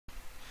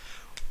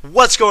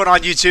What's going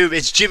on YouTube?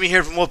 It's Jimmy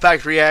here from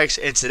Wolfpack Reacts,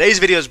 and today's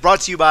video is brought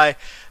to you by...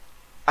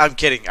 I'm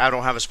kidding, I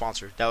don't have a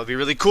sponsor. That would be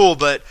really cool,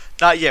 but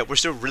not yet. We're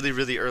still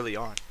really early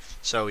on.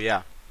 So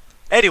yeah.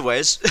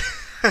 Anyways,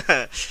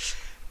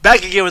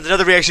 back again with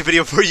another reaction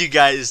video for you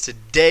guys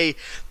today.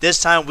 This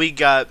time we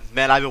got,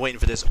 man, I've been waiting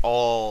for this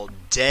all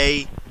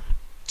day.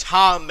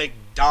 Tom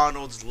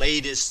MacDonald's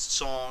latest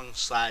song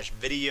slash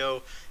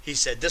video. He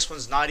said this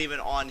one's not even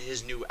on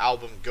his new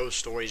album Ghost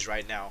Stories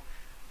right now.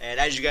 And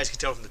as you guys can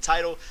tell from the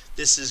title,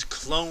 this is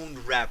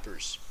Cloned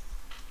Rappers.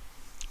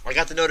 I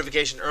got the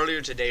notification earlier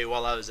today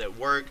while I was at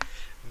work.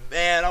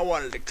 Man, I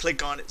wanted to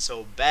click on it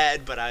so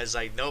bad, but I was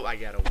like, nope, I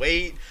gotta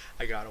wait.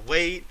 I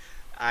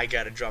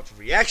gotta drop a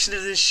reaction to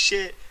this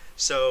shit.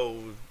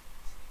 So,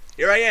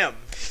 here I am.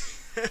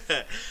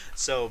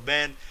 So,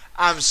 man,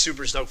 I'm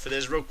super stoked for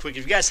this. Real quick,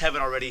 if you guys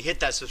haven't already, hit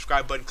that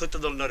subscribe button, click the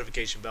little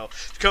notification bell,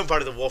 become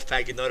part of the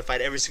Wolfpack, get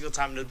notified every single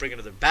time to bring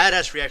another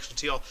badass reaction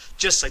to y'all,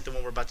 just like the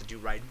one we're about to do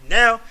right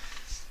now.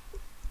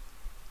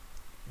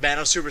 Man,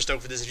 I'm super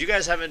stoked for this. If you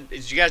guys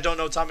don't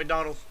know Tom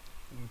MacDonald,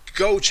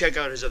 go check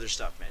out his other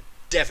stuff, man.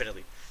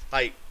 Definitely.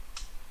 Like,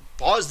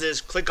 pause this,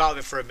 click off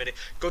it for a minute,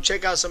 go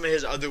check out some of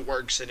his other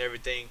works and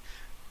everything.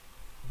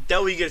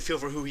 That way you get a feel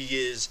for who he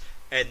is,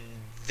 and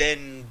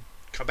then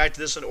come back to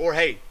this one, or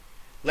hey,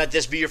 let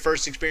this be your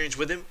first experience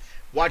with him.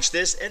 Watch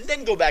this, and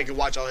then go back and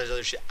watch all his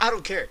other shit. I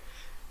don't care.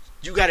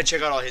 You gotta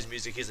check out all his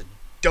music. He's a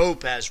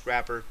dope-ass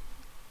rapper.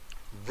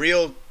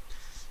 Real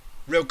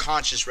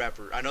conscious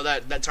rapper. I know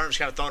that term's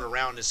kind of thrown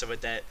around and stuff like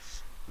that,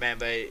 man,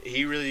 but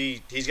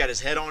he's got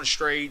his head on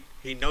straight.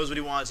 He knows what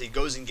he wants. He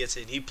goes and gets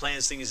it. And he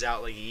plans things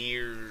out like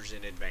years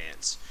in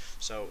advance.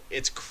 So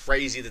it's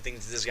crazy the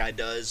things that this guy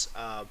does.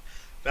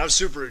 But I'm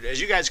super,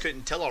 as you guys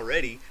couldn't tell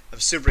already,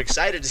 I'm super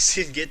excited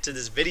to get to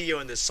this video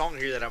and this song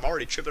here that I'm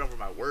already tripping over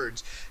my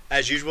words.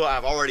 As usual,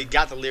 I've already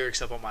got the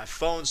lyrics up on my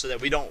phone so that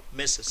we don't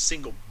miss a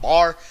single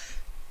bar.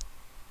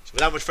 So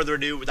without much further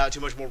ado, without too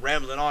much more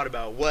rambling on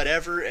about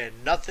whatever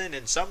and nothing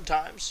and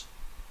sometimes,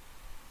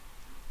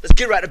 let's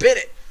get right up in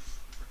it.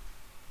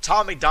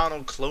 Tom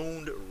MacDonald,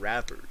 Cloned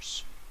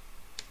Rappers.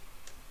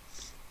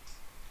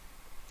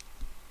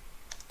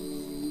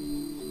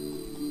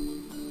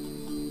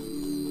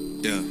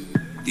 Yeah.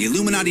 The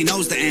Illuminati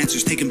knows the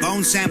answers, taking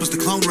bone samples to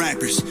clone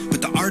rappers.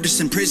 But the artists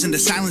in prison to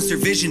silence their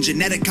vision,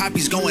 genetic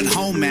copies going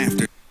home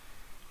after.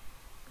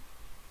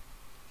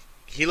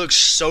 He looks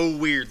so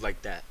weird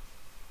like that.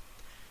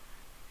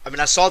 I mean,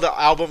 I saw the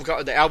album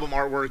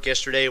artwork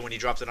yesterday when he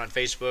dropped it on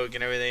Facebook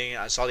and everything.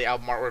 I saw the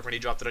album artwork when he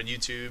dropped it on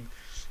YouTube.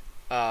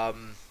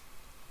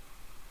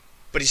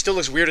 But he still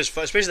looks weird as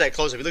fuck, especially that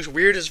close-up. He looks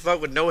weird as fuck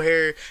with no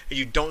hair, and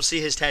you don't see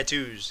his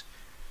tattoos.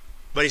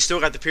 But he's still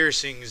got the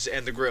piercings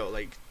and the grill.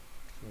 Like,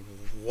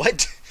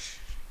 what?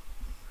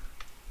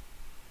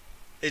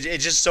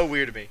 It's just so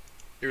weird to me.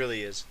 It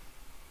really is.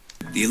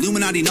 The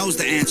Illuminati knows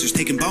the answers,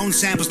 taking bone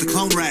samples to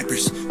clone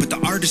rappers. But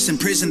the artists in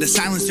prison to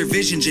silence their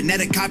vision,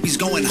 genetic copies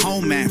going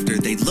home after.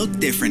 They look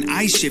different,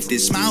 eyes shifted,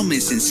 smile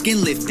missing,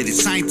 skin lifted.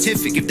 It's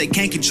scientific. If they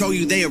can't control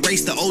you, they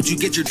erase the old. You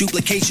get your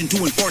duplication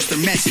to enforce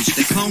their message.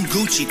 They clone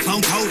Gucci,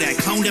 clone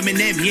Kodak, clone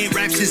Eminem. He ain't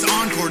raps his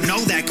encore.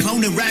 Know that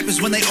cloning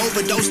rappers when they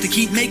overdose to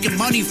keep making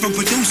money from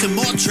producing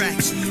more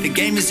tracks. The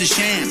game is a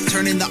sham,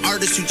 turning the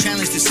artists who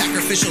challenge to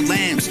sacrificial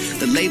lambs.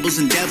 The labels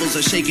and devils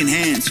are shaking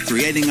hands,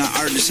 creating our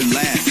artists in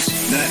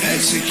labs.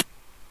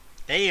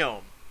 Damn.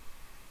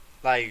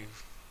 Like,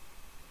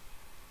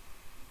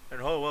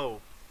 and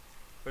whoa.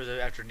 Where's it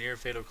after near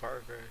fatal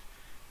car crash?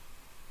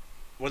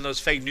 One of those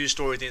fake news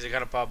story things that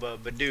kind of pop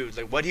up. But dude,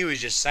 like what he was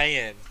just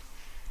saying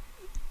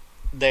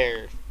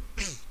there,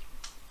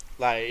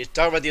 like it's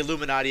talking about the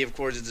Illuminati. Of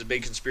course, it's a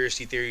big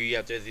conspiracy theory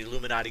out there. The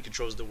Illuminati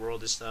controls the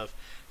world and stuff.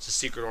 It's a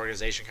secret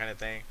organization kind of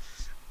thing.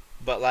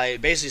 But like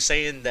basically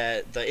saying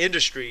that the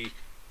industry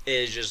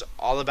is just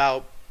all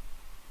about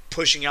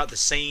pushing out the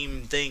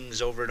same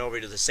things over and over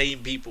to the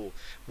same people.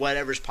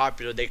 Whatever's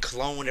popular, they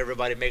clone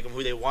everybody, make them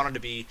who they want them to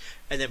be,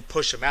 and then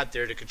push them out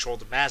there to control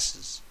the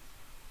masses.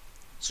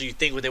 So you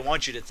think what they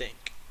want you to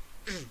think.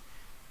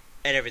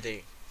 And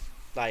everything.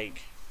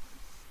 Like,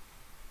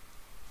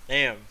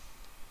 damn.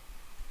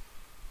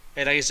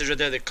 And like I said right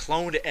there, they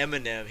cloned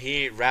Eminem.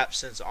 He ain't rapped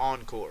since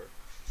Encore.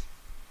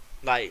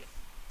 Like,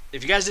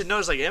 if you guys didn't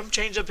notice, like, M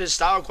changed up his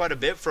style quite a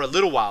bit for a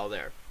little while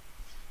there.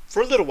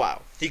 For a little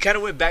while. He kind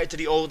of went back to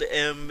the old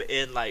M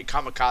in like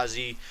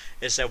Kamikaze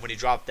and stuff when he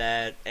dropped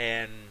that,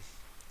 and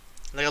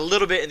like a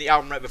little bit in the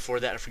album right before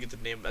that. I forget the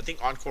name. I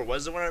think Encore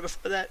was the one right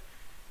before that.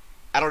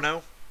 I don't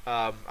know.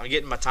 I'm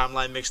getting my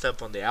timeline mixed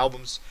up on the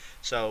albums,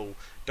 so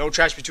don't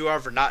trash me too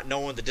hard for not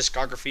knowing the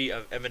discography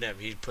of Eminem.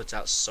 He puts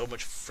out so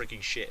much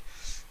freaking shit.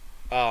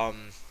 So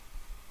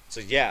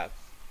yeah.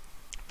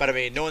 But I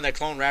mean, knowing that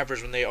clone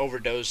rappers when they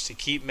overdose to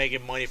keep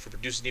making money for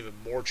producing even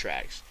more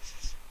tracks.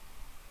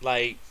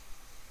 Like,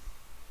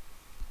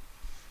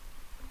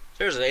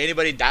 seriously,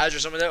 anybody dies or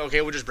something like that,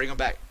 okay, we'll just bring them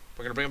back.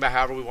 We're going to bring them back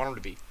however we want them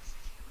to be.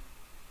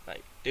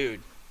 Like,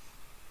 dude.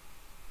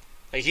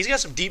 Like, he's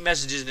got some deep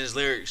messages in his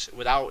lyrics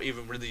without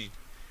even really...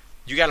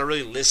 You got to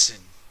really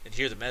listen and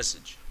hear the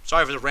message.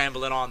 Sorry for the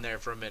rambling on there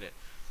for a minute.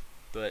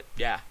 But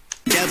yeah.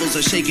 Devils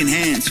are shaking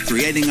hands,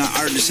 creating our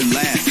artisan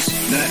labs.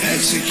 The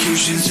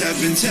executions have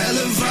been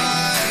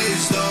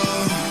televised,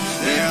 oh,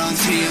 they're on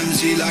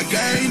TMZ like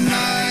every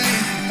night.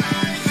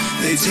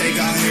 They take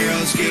our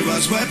heroes, give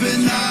us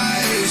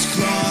weaponized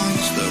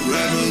clones. The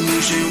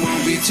revolution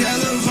won't be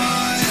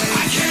televised.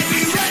 I can't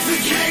be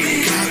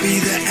replicated. Copy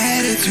the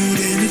attitude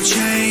and the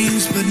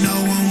chains, but no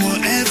one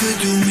will ever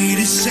do me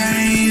the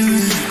same.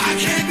 I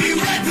can't be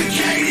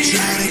replicated.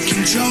 Try to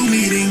control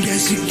me, then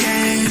guess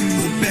again.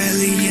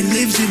 Rebellion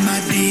lives in my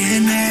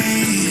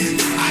DNA.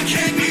 I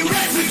can't be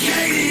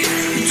replicated.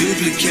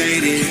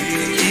 Duplicated,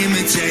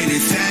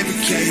 imitated,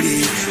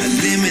 fabricated,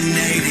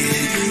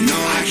 eliminated. No,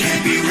 I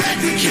can't be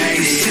replicated.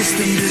 The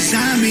system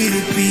designed me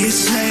to be a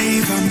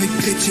slave. I'm the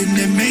glitch in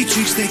the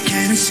matrix they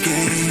can't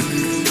escape.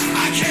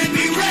 I can't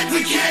be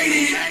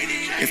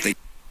replicated. If they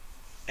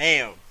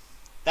Damn.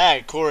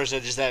 That chorus,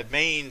 just that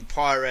main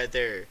part right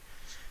there.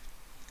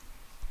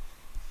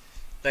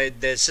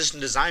 The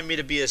system designed me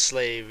to be a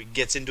slave. It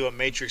gets into a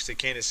matrix that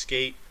can't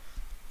escape.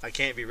 I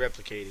can't be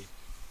replicated.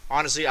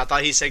 Honestly, I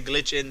thought he said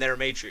glitch in their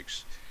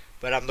matrix.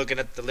 But I'm looking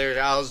at the lyrics.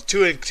 I was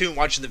too in tune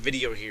watching the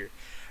video here.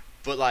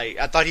 But like,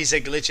 I thought he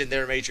said glitch in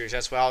their matrix.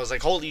 That's why I was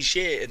like, holy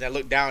shit. And I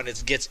looked down and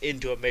it gets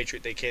into a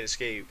matrix they can't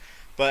escape.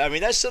 But I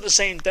mean, that's still the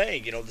same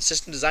thing. You know, the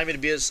system designed me to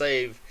be a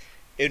slave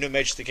into a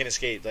matrix they can't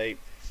escape. Like,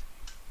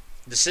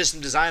 the system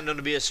designed them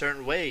to be a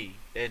certain way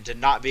and to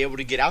not be able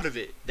to get out of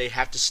it. They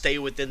have to stay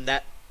within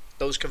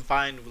those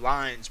confined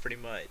lines pretty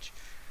much.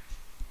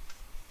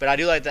 But I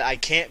do like that I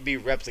can't be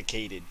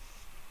replicated.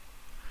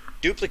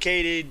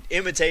 Duplicated,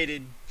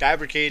 imitated,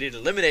 fabricated,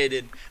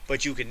 eliminated,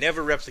 but you can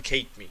never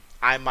replicate me.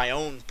 I'm my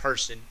own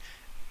person.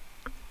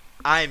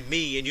 I'm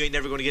me, and you ain't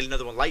never going to get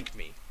another one like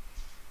me.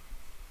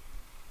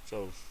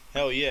 So,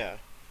 hell yeah.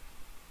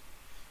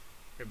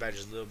 Everybody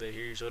just a little bit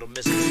here so it'll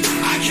miss it.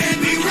 I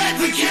can't be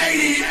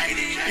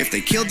replicated. If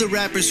they killed the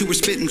rappers who were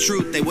spitting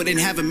truth, they wouldn't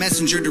have a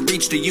messenger to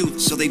reach the youth.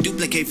 So they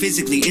duplicate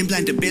physically,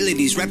 implant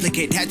abilities,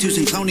 replicate tattoos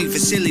and cloning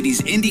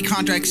facilities. Indie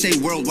contracts say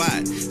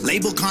worldwide,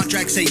 label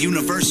contracts say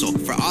universal.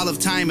 For all of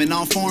time in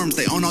all forms,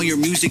 they own all your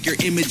music, your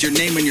image, your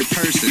name, and your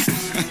person.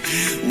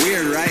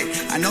 Weird, right?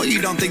 I know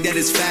you don't think that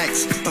it's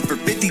facts, but for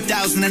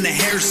 50,000 and a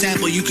hair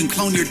sample, you can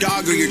clone your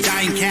dog or your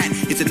dying cat.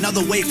 It's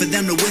another way for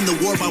them to win the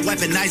war by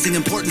weaponizing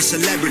important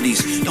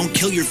celebrities. Don't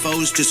kill your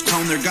foes, just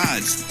clone their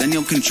gods. Then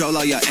you'll control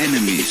all your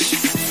enemies.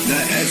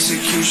 The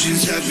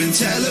executions have been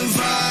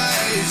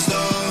televised,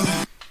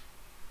 oh.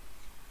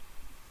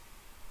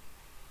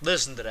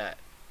 Listen to that.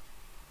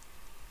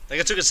 Like,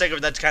 it took a second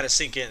for that to kind of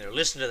sink in there.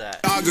 Listen to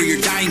that. Dog or your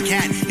dying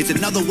cat. It's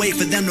another way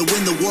for them to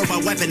win the war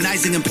by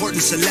weaponizing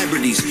important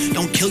celebrities.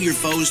 Don't kill your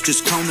foes,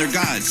 just clone their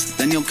gods.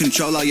 Then you'll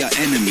control all your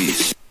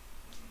enemies.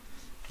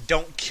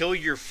 Don't kill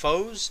your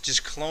foes,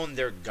 just clone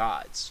their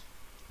gods.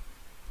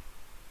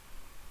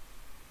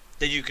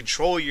 Then you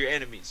control your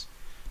enemies.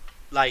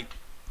 Like,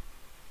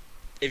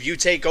 if you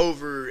take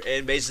over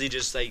and basically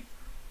just like,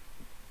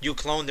 you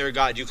clone their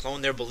god, you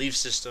clone their belief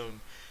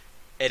system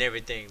and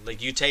everything.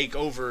 Like, you take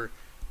over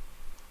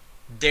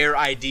their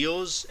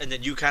ideals and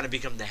then you kind of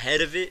become the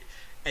head of it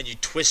and you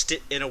twist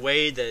it in a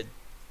way that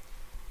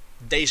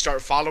they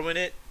start following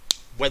it,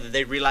 whether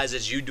they realize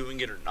it's you doing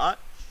it or not.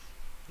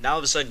 Now all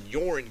of a sudden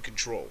you're in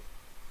control.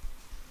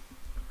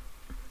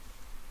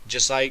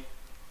 Just like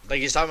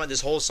he's talking about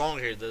this whole song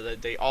here.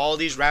 All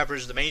these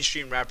rappers, the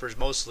mainstream rappers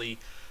mostly,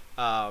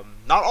 not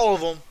all of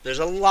them, there's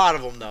a lot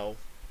of them though,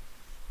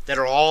 that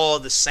are all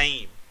the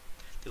same.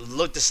 They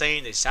look the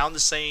same, they sound the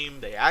same,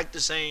 they act the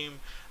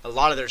same. A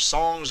lot of their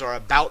songs are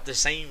about the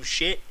same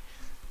shit.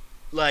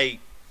 Like,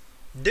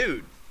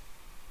 dude,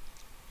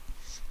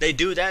 they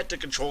do that to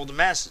control the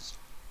masses.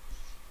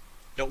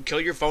 Don't kill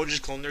your phone,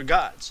 just clone their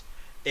gods.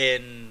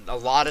 In a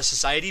lot of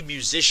society,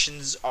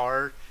 musicians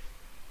are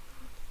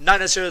not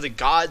necessarily the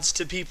gods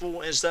to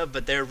people and stuff,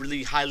 but they're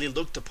really highly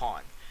looked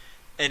upon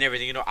and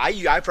everything. You know,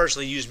 I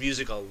personally use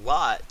music a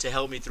lot to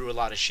help me through a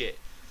lot of shit.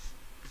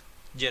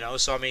 You know,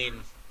 so I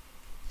mean,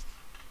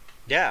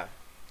 yeah.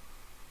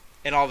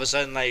 And all of a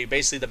sudden, like,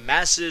 basically the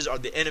masses are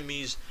the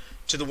enemies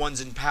to the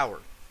ones in power.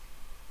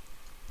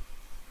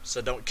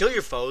 So don't kill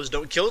your foes,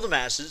 don't kill the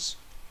masses.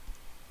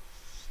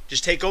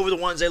 Just take over the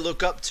ones they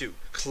look up to.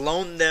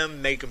 Clone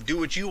them, make them do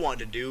what you want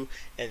to do,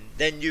 and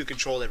then you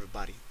control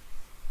everybody.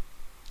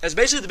 That's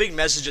basically the big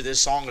message of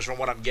this song, is from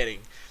what I'm getting.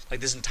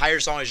 Like, this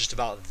entire song is just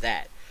about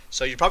that.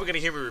 So you're probably going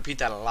to hear me repeat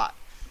that a lot.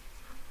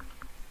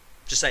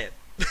 Just saying.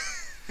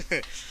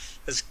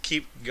 Let's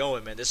keep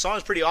going, man. This song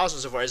is pretty awesome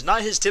so far. It's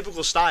not his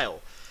typical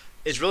style.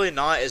 It's really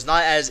not. It's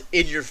not as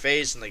in your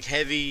face and like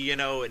heavy, you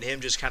know, and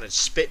him just kind of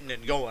spitting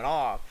and going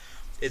off.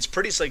 It's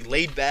pretty like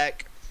laid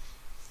back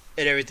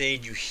and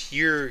everything. You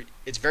hear,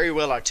 it's very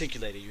well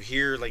articulated. You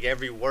hear like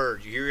every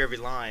word. You hear every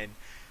line.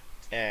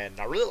 And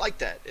I really like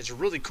that. It's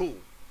really cool.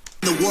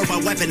 The war by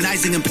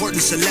weaponizing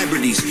important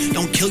celebrities.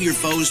 Don't kill your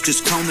foes,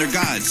 just clone their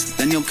gods.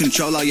 Then you'll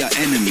control all your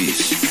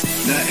enemies.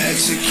 The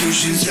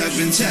executions have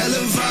been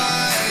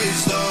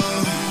televised,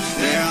 oh.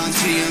 They're on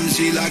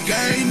TMZ like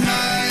every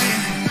night.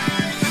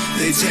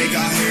 They take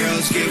our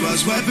heroes, give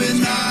us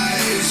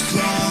weaponized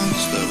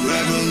clones. The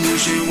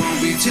revolution won't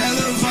be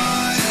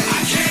televised.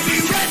 I can't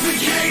be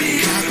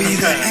replicated. Copy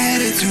the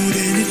attitude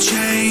and it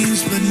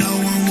changed, but no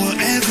one will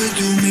ever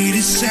do me the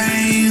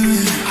same.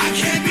 I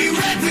can't be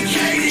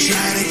replicated.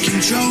 Try to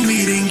control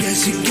me, then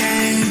guess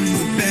again.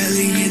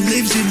 Rebellion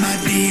lives in my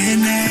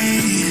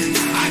DNA.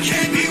 I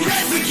can't be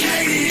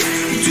replicated.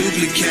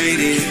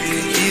 Duplicated,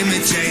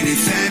 imitated,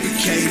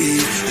 fabricated,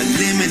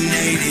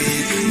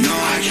 eliminated. No,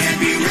 I can't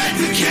be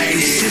replicated.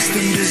 The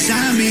system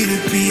designed me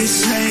to be a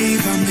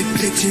slave. I'm the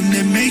glitch in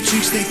the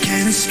matrix they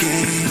can't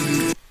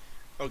escape.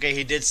 Okay,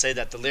 he did say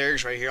that. The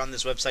lyrics right here on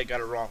this website got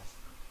it wrong.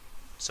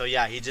 So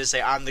yeah, he did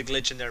say, I'm the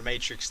glitch in their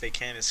matrix they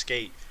can't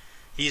escape.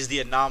 He's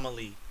the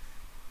anomaly.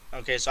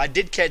 Okay, so I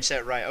did catch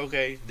that right.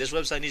 Okay, this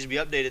website needs to be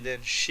updated then.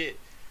 Shit.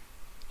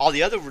 All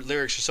the other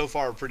lyrics so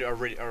far are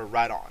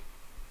right on.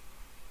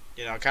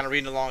 You know, kind of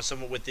reading along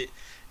somewhat with it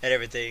and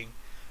everything.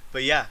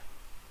 But yeah.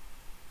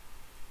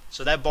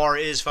 So that bar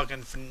is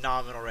fucking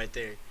phenomenal right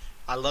there.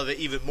 I love it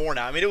even more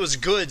now. I mean, it was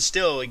good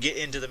still, get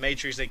into the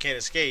matrix they can't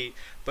escape.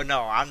 But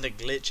no, I'm the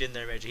glitch in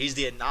their matrix. He's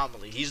the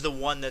anomaly. He's the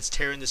one that's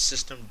tearing the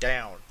system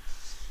down.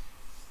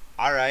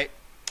 Alright.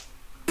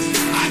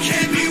 I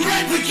can't be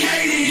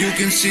replicated. You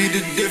can see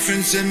the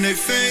difference in their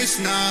face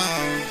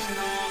now.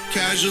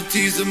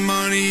 Casualties of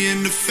money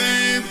and the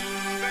fame.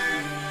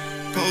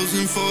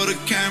 Posing for the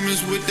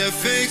cameras with that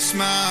fake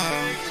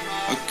smile.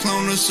 A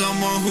clone of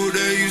someone who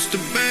they used to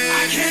be.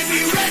 I can't be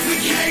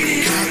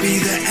replicated.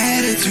 Copy the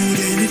attitude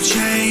and it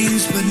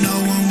changed, but no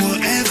one will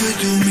ever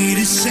do me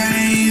the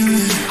same.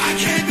 I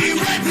can't be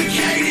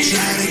replicated.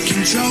 Try to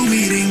control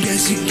me, then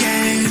guess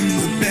again.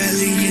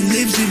 Rebellion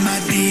lives in my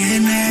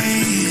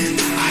DNA.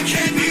 I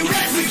can't be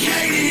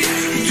replicated.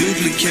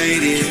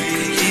 Duplicated,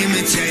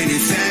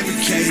 imitated,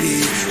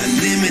 fabricated,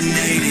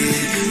 eliminated.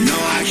 No,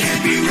 I can't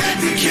be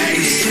replicated.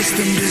 The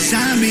system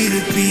designed me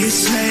to be a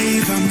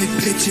slave. I'm the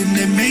glitch in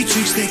the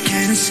matrix they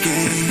can't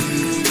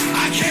escape.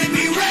 I can't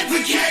be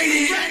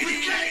replicated.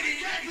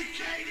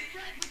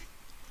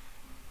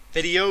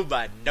 Video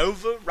by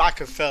Nova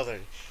Rockefeller.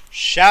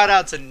 Shout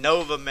out to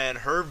Nova, man.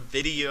 Her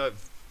videography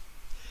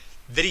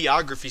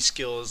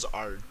skills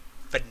are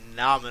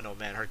phenomenal,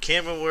 man. Her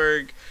camera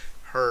work,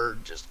 her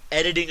just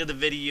editing of the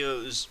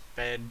videos,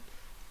 man.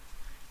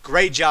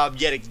 Great job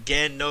yet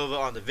again, Nova,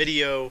 on the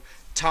video.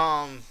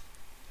 Tom,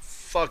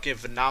 fucking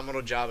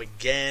phenomenal job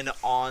again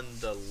on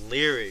the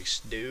lyrics,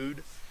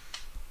 dude.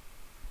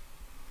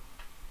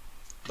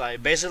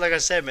 Like, basically, like I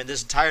said, man,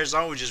 this entire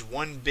song was just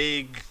one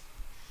big,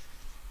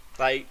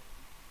 like,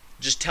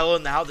 just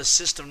telling how the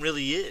system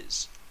really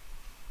is.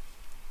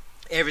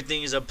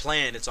 Everything is a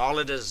plan. It's all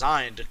a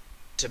design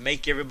to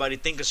make everybody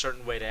think a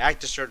certain way, to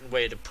act a certain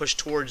way, to push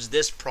towards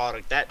this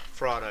product, that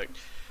product,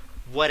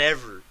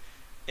 whatever.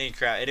 And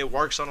crap, and it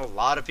works on a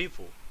lot of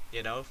people,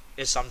 you know.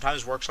 It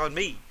sometimes works on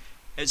me.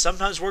 It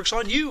sometimes works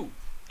on you.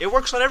 It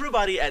works on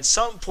everybody at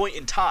some point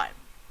in time.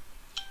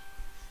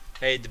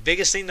 Hey, the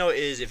biggest thing though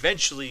is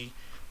eventually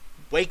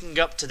waking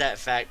up to that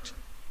fact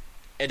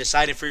and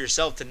deciding for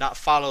yourself to not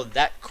follow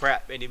that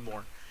crap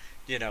anymore,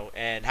 you know.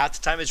 And half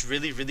the time it's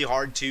really, really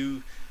hard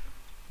to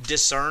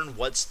discern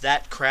what's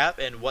that crap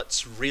and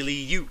what's really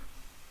you.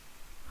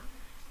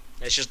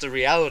 That's just the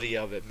reality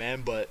of it,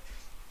 man. But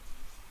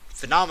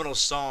phenomenal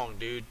song,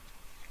 dude.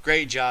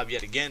 Great job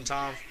yet again,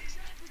 Tom.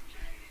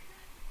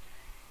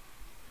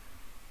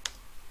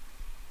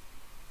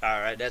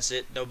 Alright, that's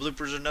it. No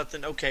bloopers or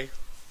nothing? Okay.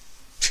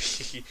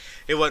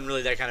 It wasn't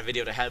really that kind of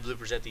video to have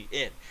bloopers at the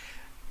end.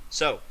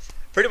 So,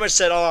 pretty much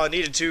said all I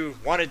needed to,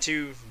 wanted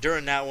to,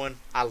 during that one.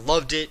 I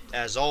loved it,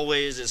 as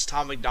always. It's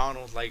Tom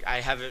MacDonald. Like,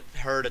 I haven't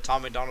heard a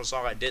Tom MacDonald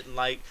song I didn't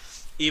like,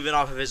 even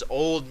off of his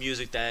old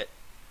music that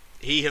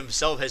he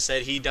himself has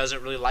said he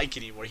doesn't really like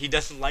anymore. He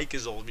doesn't like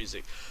his old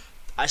music.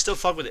 I still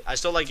fuck with it. I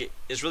still like it.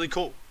 It's really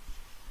cool.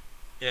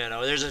 You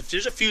know, there's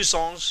a few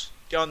songs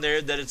on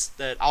there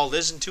that I'll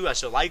listen to. I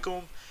still like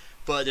them.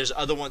 But there's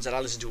other ones that I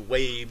listen to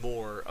way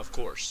more, of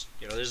course.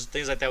 You know, there's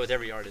things like that with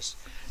every artist.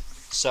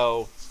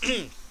 So,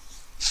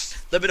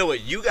 let me know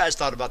what you guys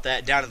thought about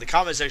that down in the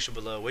comment section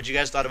below. What you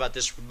guys thought about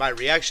this, my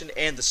reaction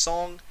and the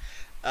song.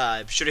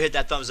 Be sure to hit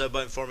that thumbs up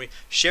button for me.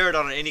 Share it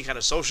on any kind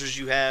of socials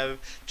you have.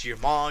 To your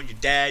mom, your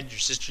dad, your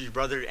sister, your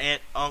brother,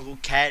 aunt, uncle,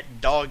 cat,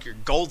 dog, your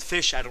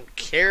goldfish. I don't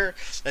care.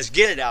 Let's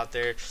get it out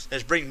there.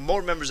 Let's bring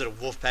more members of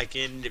the Wolfpack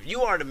in. And if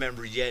you aren't a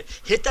member yet,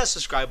 hit that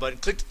subscribe button.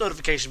 Click the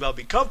notification bell.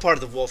 Become part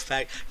of the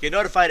Wolfpack. Get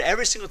notified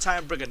every single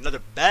time I bring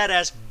another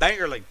badass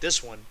banger like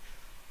this one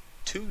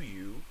to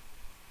you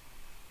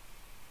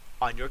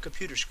on your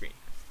computer screen.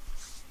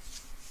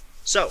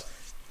 So,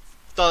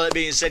 with all that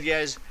being said,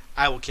 guys,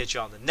 I will catch you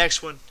on the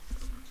next one.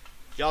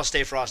 Y'all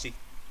stay frosty.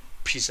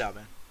 Peace out,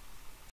 man.